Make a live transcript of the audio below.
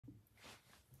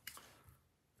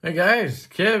Hey guys,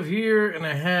 Kev here, and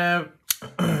I have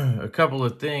a couple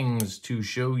of things to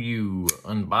show you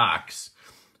unbox.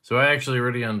 So I actually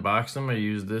already unboxed them. I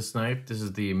used this knife. This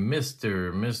is the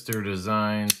Mr.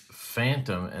 Designs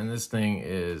Phantom, and this thing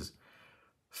is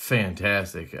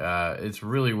fantastic. It's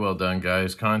really well done,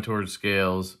 guys. Contoured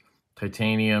scales,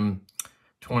 titanium,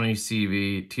 20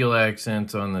 CV, teal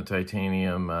accents on the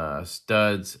titanium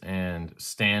studs and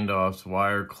standoffs,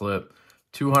 wire clip,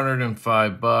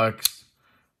 $205.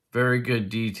 Very good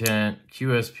detent,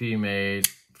 QSP made,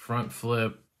 front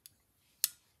flip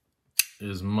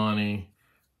is money,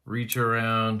 reach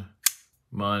around,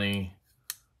 money,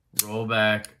 roll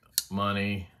back,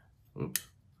 money, oops,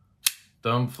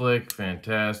 thumb flick,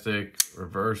 fantastic,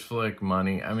 reverse flick,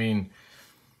 money. I mean,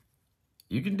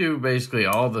 you can do basically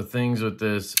all the things with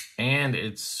this, and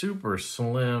it's super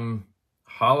slim,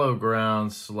 hollow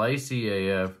ground,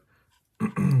 slicey AF,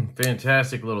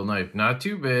 fantastic little knife, not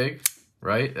too big.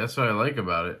 Right? That's what I like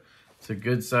about it. It's a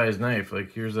good sized knife.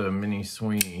 Like here's a mini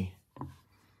Sweeney.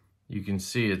 You can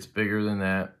see it's bigger than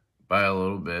that by a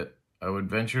little bit. I would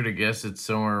venture to guess it's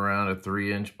somewhere around a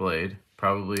 3-inch blade.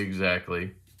 Probably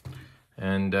exactly.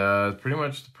 And pretty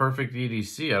much the perfect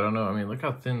EDC. I don't know. I mean, look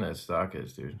how thin that stock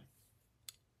is, dude.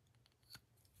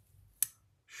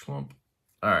 Schlump.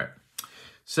 All right.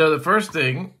 So the first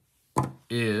thing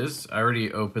is, I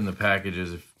already opened the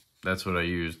packages if that's what I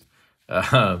used.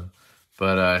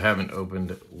 But I haven't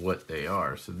opened what they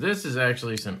are. So this is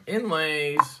actually some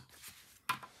inlays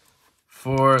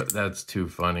for, that's too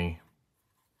funny.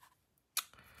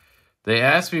 They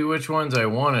asked me which ones I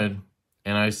wanted,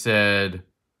 and I said,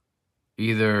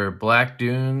 either Black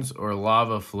Dunes or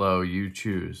Lava Flow, you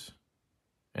choose.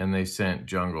 And they sent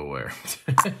Jungle Wear.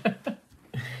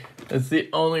 That's the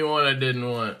only one I didn't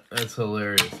want. That's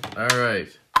hilarious. All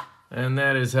right. And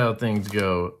that is how things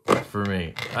go for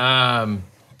me.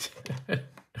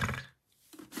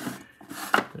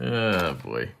 Oh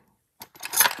boy.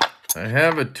 I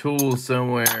have a tool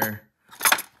somewhere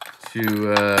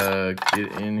to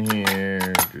get in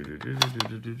here.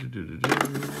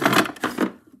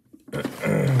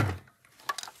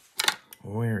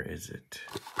 Where is it?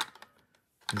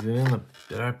 Is it in the,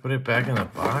 did I put it back in the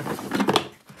box?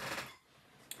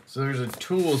 So there's a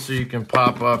tool so you can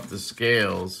pop off the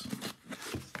scales.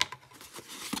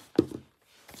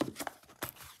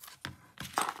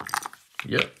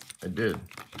 Yep, I did.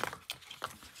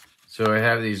 So I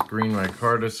have these green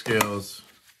micarta scales,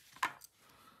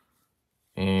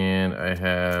 and I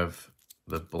have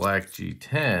the black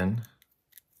G10.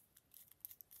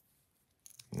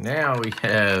 Now we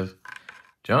have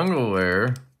Jungle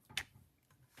Wear.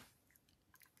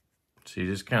 So you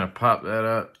just kind of pop that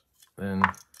up, then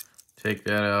take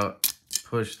that out,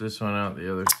 push this one out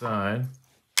the other side.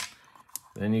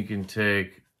 Then you can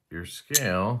take your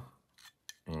scale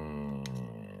and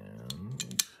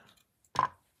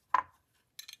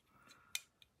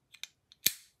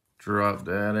drop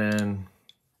that in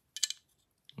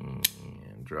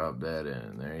and drop that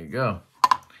in. There you go.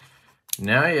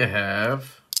 Now you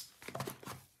have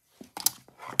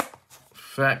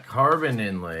fat carbon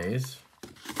inlays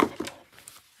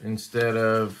instead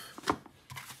of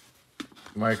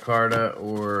micarta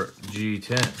or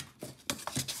G10.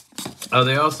 Oh,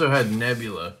 they also had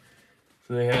Nebula.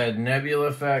 So they had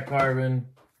Nebula fat carbon,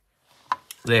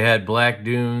 they had Black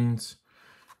Dunes,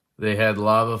 they had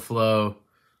Lava Flow,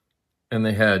 and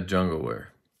they had Jungle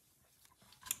Wear.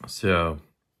 So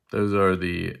those are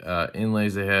the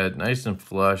inlays they had. Nice and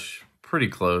flush, pretty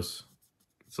close.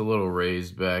 It's a little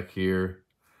raised back here,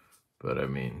 but I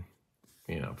mean,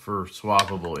 you know, for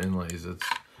swappable inlays, it's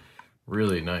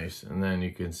really nice. And then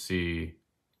you can see,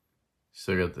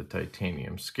 still got the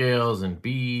titanium scales and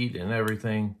bead and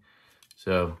everything.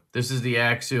 So this is the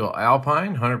Axial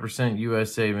Alpine, 100%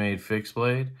 USA made fixed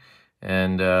blade.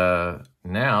 And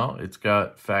now it's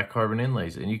got fat carbon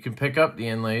inlays. And you can pick up the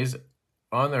inlays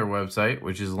on their website,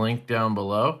 which is linked down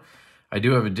below. I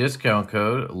do have a discount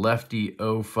code,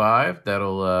 LeftyEDC.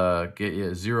 That'll get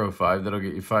you 05. That'll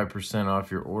get you 5%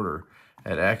 off your order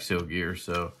at Axial Gear.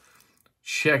 So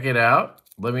check it out.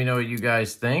 Let me know what you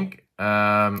guys think.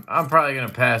 I'm probably going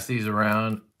to pass these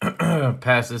around,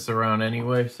 pass this around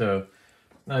anyway. So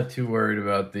not too worried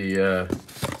about the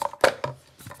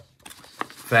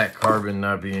fat carbon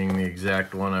not being the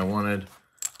exact one I wanted.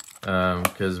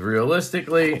 Because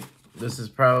realistically, this is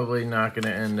probably not going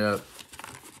to end up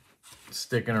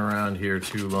sticking around here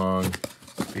too long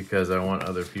because I want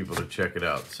other people to check it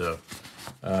out. So,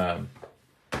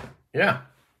 yeah,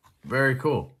 very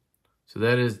cool. So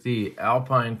that is the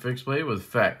Alpine fixed blade with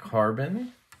fat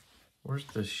carbon. Where's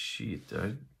the sheath?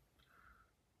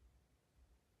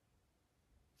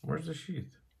 Where's the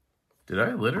sheath? Did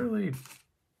I literally...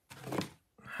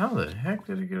 How the heck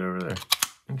did it get over there?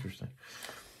 Interesting.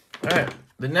 All right.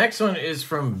 The next one is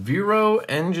from Vero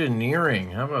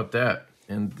Engineering. How about that?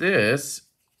 And this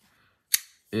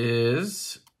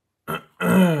is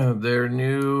their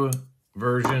new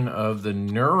version of the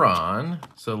Neuron.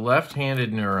 So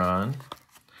left-handed Neuron.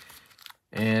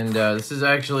 And this is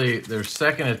actually their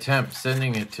second attempt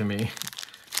sending it to me.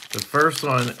 The first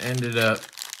one ended up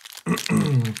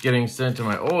getting sent to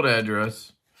my old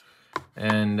address.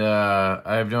 And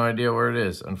I have no idea where it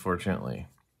is, unfortunately.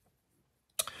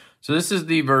 So this is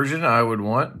the version I would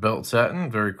want. Belt satin,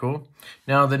 very cool.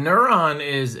 Now the Neuron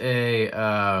is a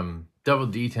double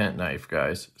detent knife,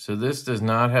 guys. So this does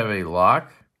not have a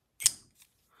lock.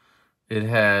 It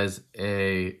has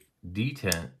a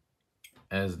detent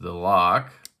as the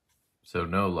lock. So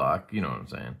no lock, you know what I'm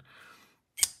saying.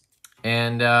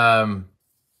 And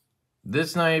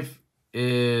this knife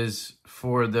is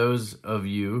for those of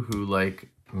you who like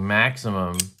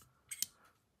maximum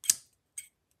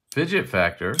fidget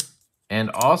factor. And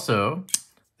also,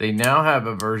 they now have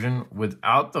a version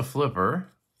without the flipper.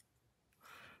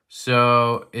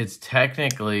 So it's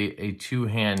technically a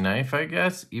two-hand knife, I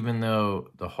guess, even though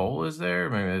the hole is there.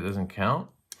 Maybe that doesn't count.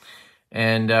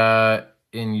 And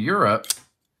in Europe,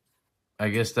 I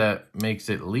guess that makes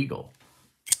it legal.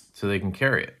 So they can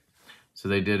carry it. So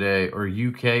they did or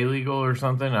UK legal or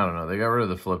something. I don't know. They got rid of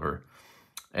the flipper.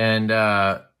 And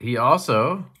he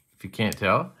also, if you can't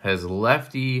tell, has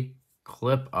lefty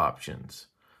clip options.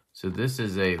 So this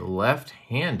is a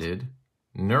left-handed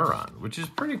Neuron, which is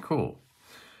pretty cool.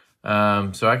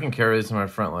 So I can carry this in my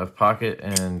front left pocket,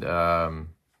 and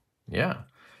yeah.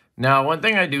 Now, one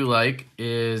thing I do like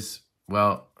is,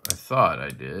 well, I thought I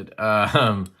did.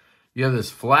 You have this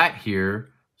flat here,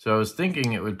 so I was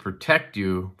thinking it would protect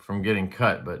you from getting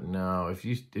cut, but no, if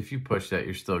you push that,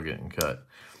 you're still getting cut.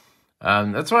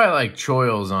 That's why I like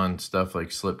choils on stuff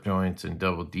like slip joints and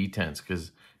double detents,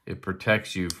 because it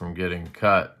protects you from getting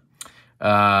cut.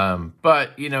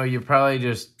 But, you know, you probably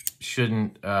just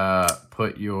shouldn't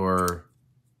put your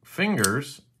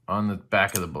fingers on the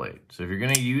back of the blade. So if you're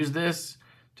going to use this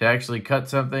to actually cut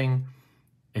something,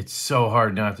 it's so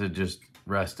hard not to just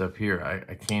rest up here.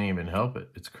 I can't even help it.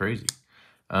 It's crazy.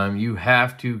 You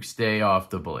have to stay off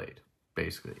the blade,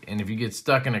 basically. And if you get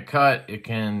stuck in a cut, it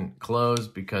can close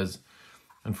because,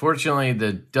 unfortunately,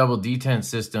 the double detent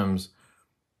systems,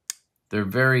 they're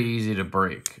very easy to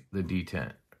break, the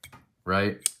detent,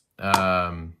 right?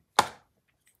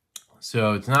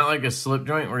 So it's not like a slip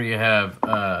joint where you have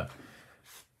a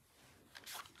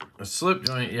slip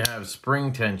joint, you have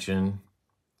spring tension.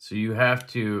 So you have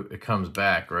to, it comes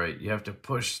back, right? You have to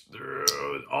push through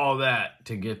all that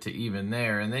to get to even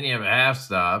there. And then you have a half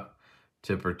stop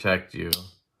to protect you.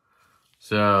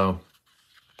 So,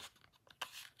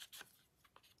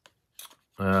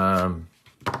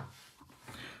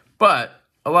 but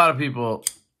a lot of people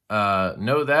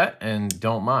know that and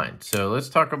don't mind. So let's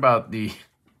talk about the,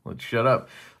 let's shut up.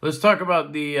 Let's talk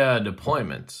about the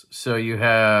deployments. So you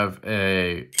have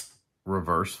a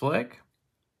reverse flick,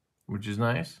 which is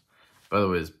nice. By the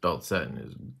way, this belt satin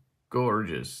is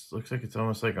gorgeous. Looks like it's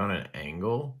almost like on an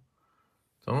angle.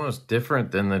 It's almost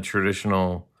different than the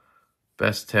traditional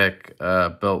Best Tech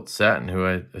belt satin, who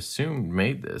I assumed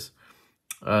made this.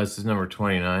 This is number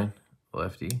 29,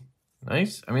 lefty.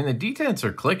 Nice. I mean, the detents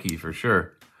are clicky for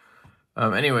sure.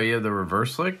 Anyway, you have the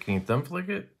reverse flick. Can you thumb flick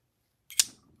it?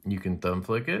 You can thumb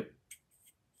flick it.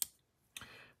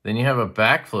 Then you have a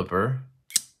back flipper,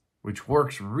 which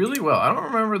works really well. I don't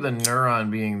remember the Neuron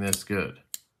being this good.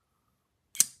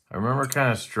 I remember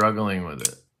kind of struggling with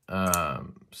it.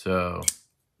 So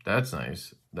that's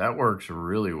nice. That works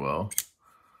really well.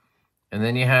 And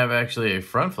then you have actually a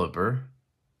front flipper.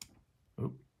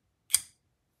 Oop,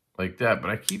 like that,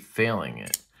 but I keep failing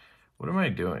it. What am I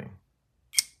doing?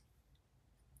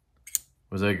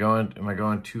 Am I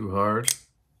going too hard?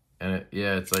 And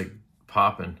yeah, it's like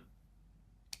popping.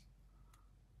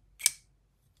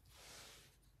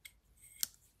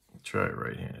 Try it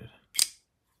right-handed.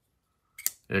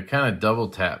 It kind of double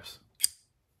taps.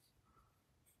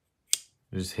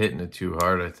 Just hitting it too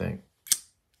hard, I think.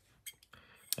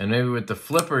 And maybe with the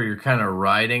flipper, you're kind of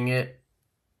riding it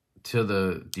to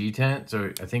the detent.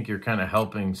 So I think you're kind of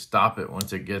helping stop it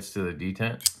once it gets to the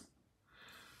detent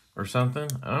or something.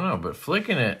 I don't know, but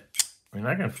flicking it, I mean,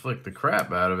 I can flick the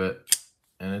crap out of it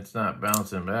and it's not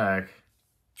bouncing back.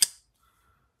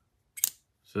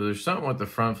 So there's something with the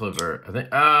front flipper. I think,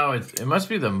 oh, it must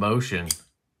be the motion.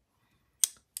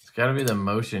 It's got to be the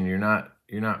motion. You're not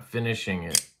finishing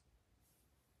it.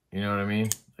 You know what I mean?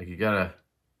 Like you got to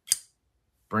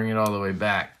bring it all the way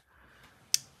back.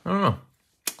 I don't know.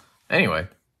 Anyway,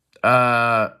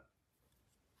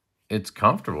 it's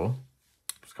comfortable.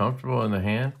 It's comfortable in the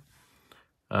hand.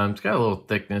 It's got a little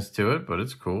thickness to it, but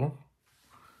it's cool.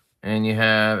 And you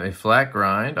have a flat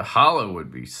grind. A hollow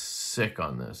would be sick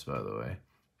on this, by the way.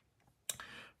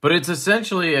 But it's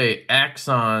essentially a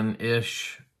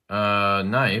Axon-ish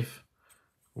knife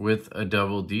with a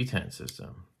double detent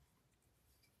system.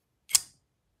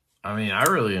 I mean, I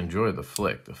really enjoy the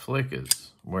flick. The flick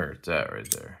is where it's at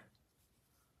right there.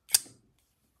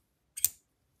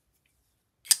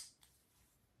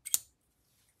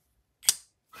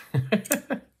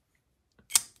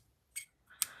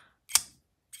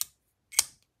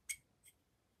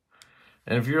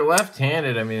 And if you're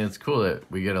left-handed, I mean, it's cool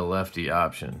that we get a lefty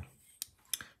option.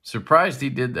 Surprised he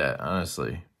did that,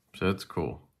 honestly. So it's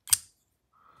cool.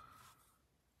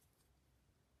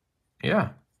 Yeah.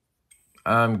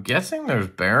 I'm guessing there's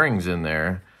bearings in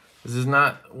there. This is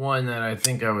not one that I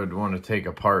think I would want to take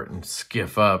apart and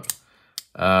skiff up.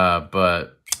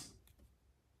 But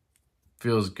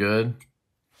feels good.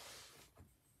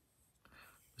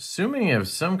 Assuming you have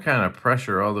some kind of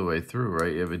pressure all the way through,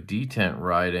 right? You have a detent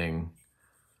riding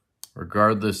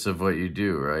regardless of what you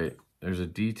do, right? There's a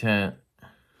detent.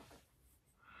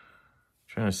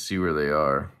 Trying to see where they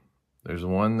are. There's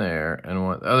one there and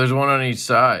one. Oh, there's one on each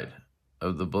side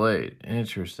of the blade.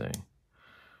 Interesting.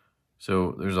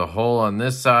 So there's a hole on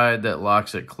this side that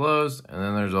locks it closed, and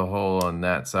then there's a hole on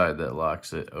that side that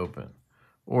locks it open.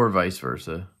 Or vice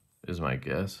versa, is my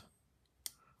guess.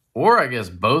 Or I guess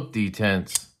both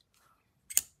detents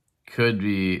could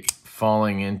be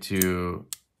falling into,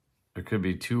 there could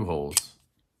be two holes.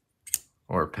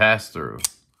 Or pass through.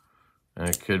 And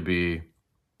it could be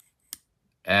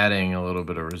adding a little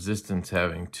bit of resistance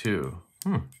having two.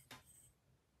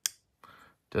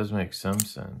 Does make some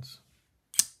sense.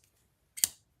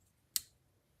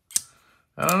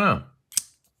 I don't know.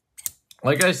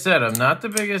 Like I said, I'm not the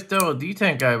biggest double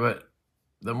detent guy, but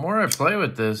the more I play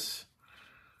with this,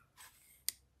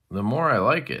 the more I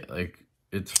like it. Like,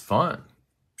 it's fun.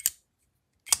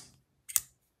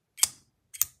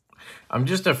 I'm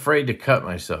just afraid to cut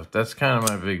myself. That's kind of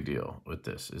my big deal with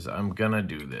this, is I'm gonna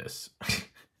do this.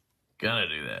 Gonna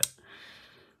do that.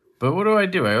 But what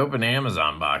do? I open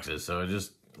Amazon boxes, so I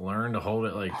just learn to hold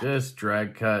it like this,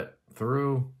 drag cut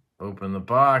through, open the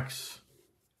box,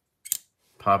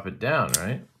 pop it down,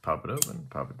 right? Pop it open,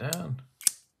 pop it down.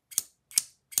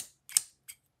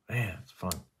 Man, it's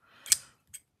fun.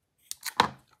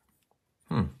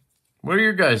 What are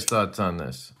your guys' thoughts on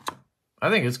this?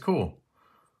 I think it's cool.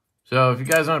 So if you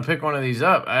guys want to pick one of these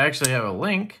up, I actually have a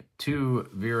link to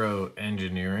Vero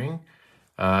Engineering.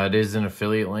 It is an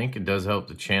affiliate link. It does help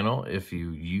the channel if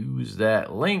you use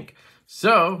that link.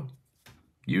 So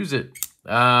use it.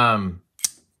 Lefties.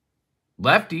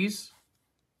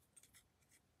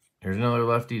 Here's another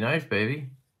lefty knife, baby.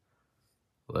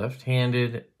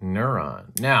 Left-handed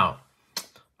Neuron. Now,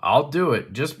 I'll do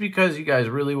it. Just because you guys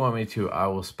really want me to, I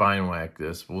will spine whack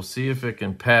this. We'll see if it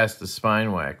can pass the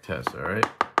spine whack test, all right?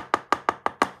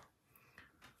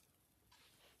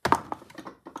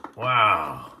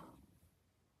 Wow.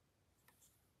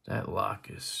 That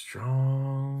lock is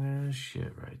strong as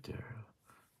shit right there.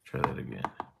 Try that again.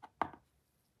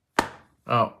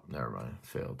 Oh, never mind.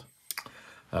 Failed.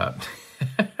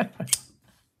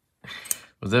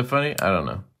 Was that funny? I don't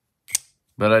know.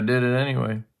 But I did it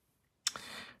anyway.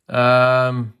 Okay.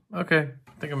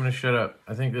 I think I'm going to shut up.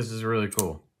 I think this is really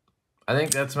cool. I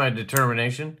think that's my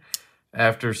determination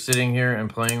after sitting here and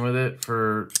playing with it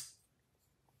for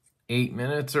 8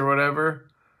 minutes or whatever.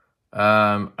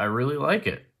 I really like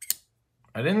it.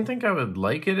 I didn't think I would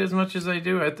like it as much as I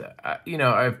do. You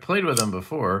know, I've played with them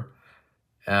before,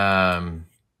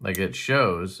 like at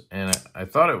shows, and I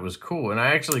thought it was cool. And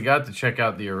I actually got to check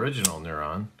out the original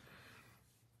Neuron,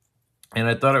 and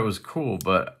I thought it was cool,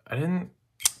 but I didn't,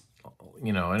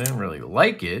 you know, I didn't really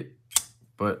like it.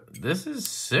 But this is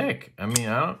sick. I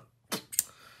mean,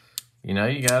 you know,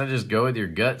 you got to just go with your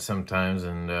gut sometimes,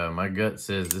 and my gut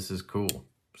says this is cool.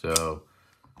 So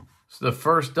it's the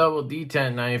first double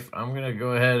detent knife I'm going to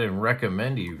go ahead and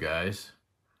recommend to you guys.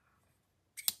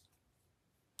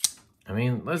 I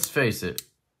mean, let's face it.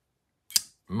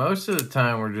 Most of the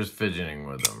time, we're just fidgeting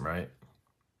with them, right?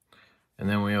 And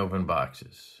then we open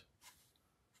boxes.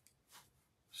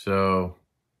 So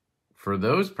for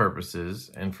those purposes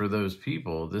and for those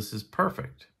people, this is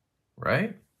perfect,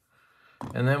 right?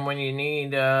 And then when you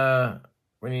need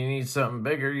something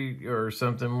bigger or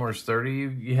something more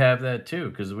sturdy, you have that too,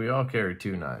 because we all carry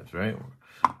two knives, right?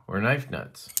 We're knife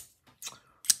nuts.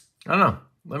 I don't know.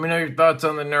 Let me know your thoughts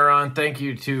on the Neuron. Thank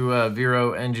you to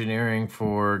Vero Engineering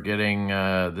for getting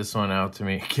this one out to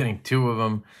me, getting two of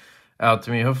them. out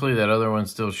to me. Hopefully that other one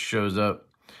still shows up,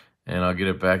 and I'll get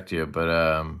it back to you. But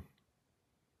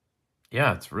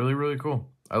yeah, it's really, really cool.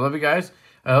 I love you guys.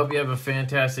 I hope you have a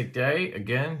fantastic day.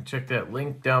 Again, check that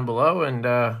link down below, and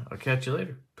I'll catch you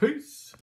later. Peace.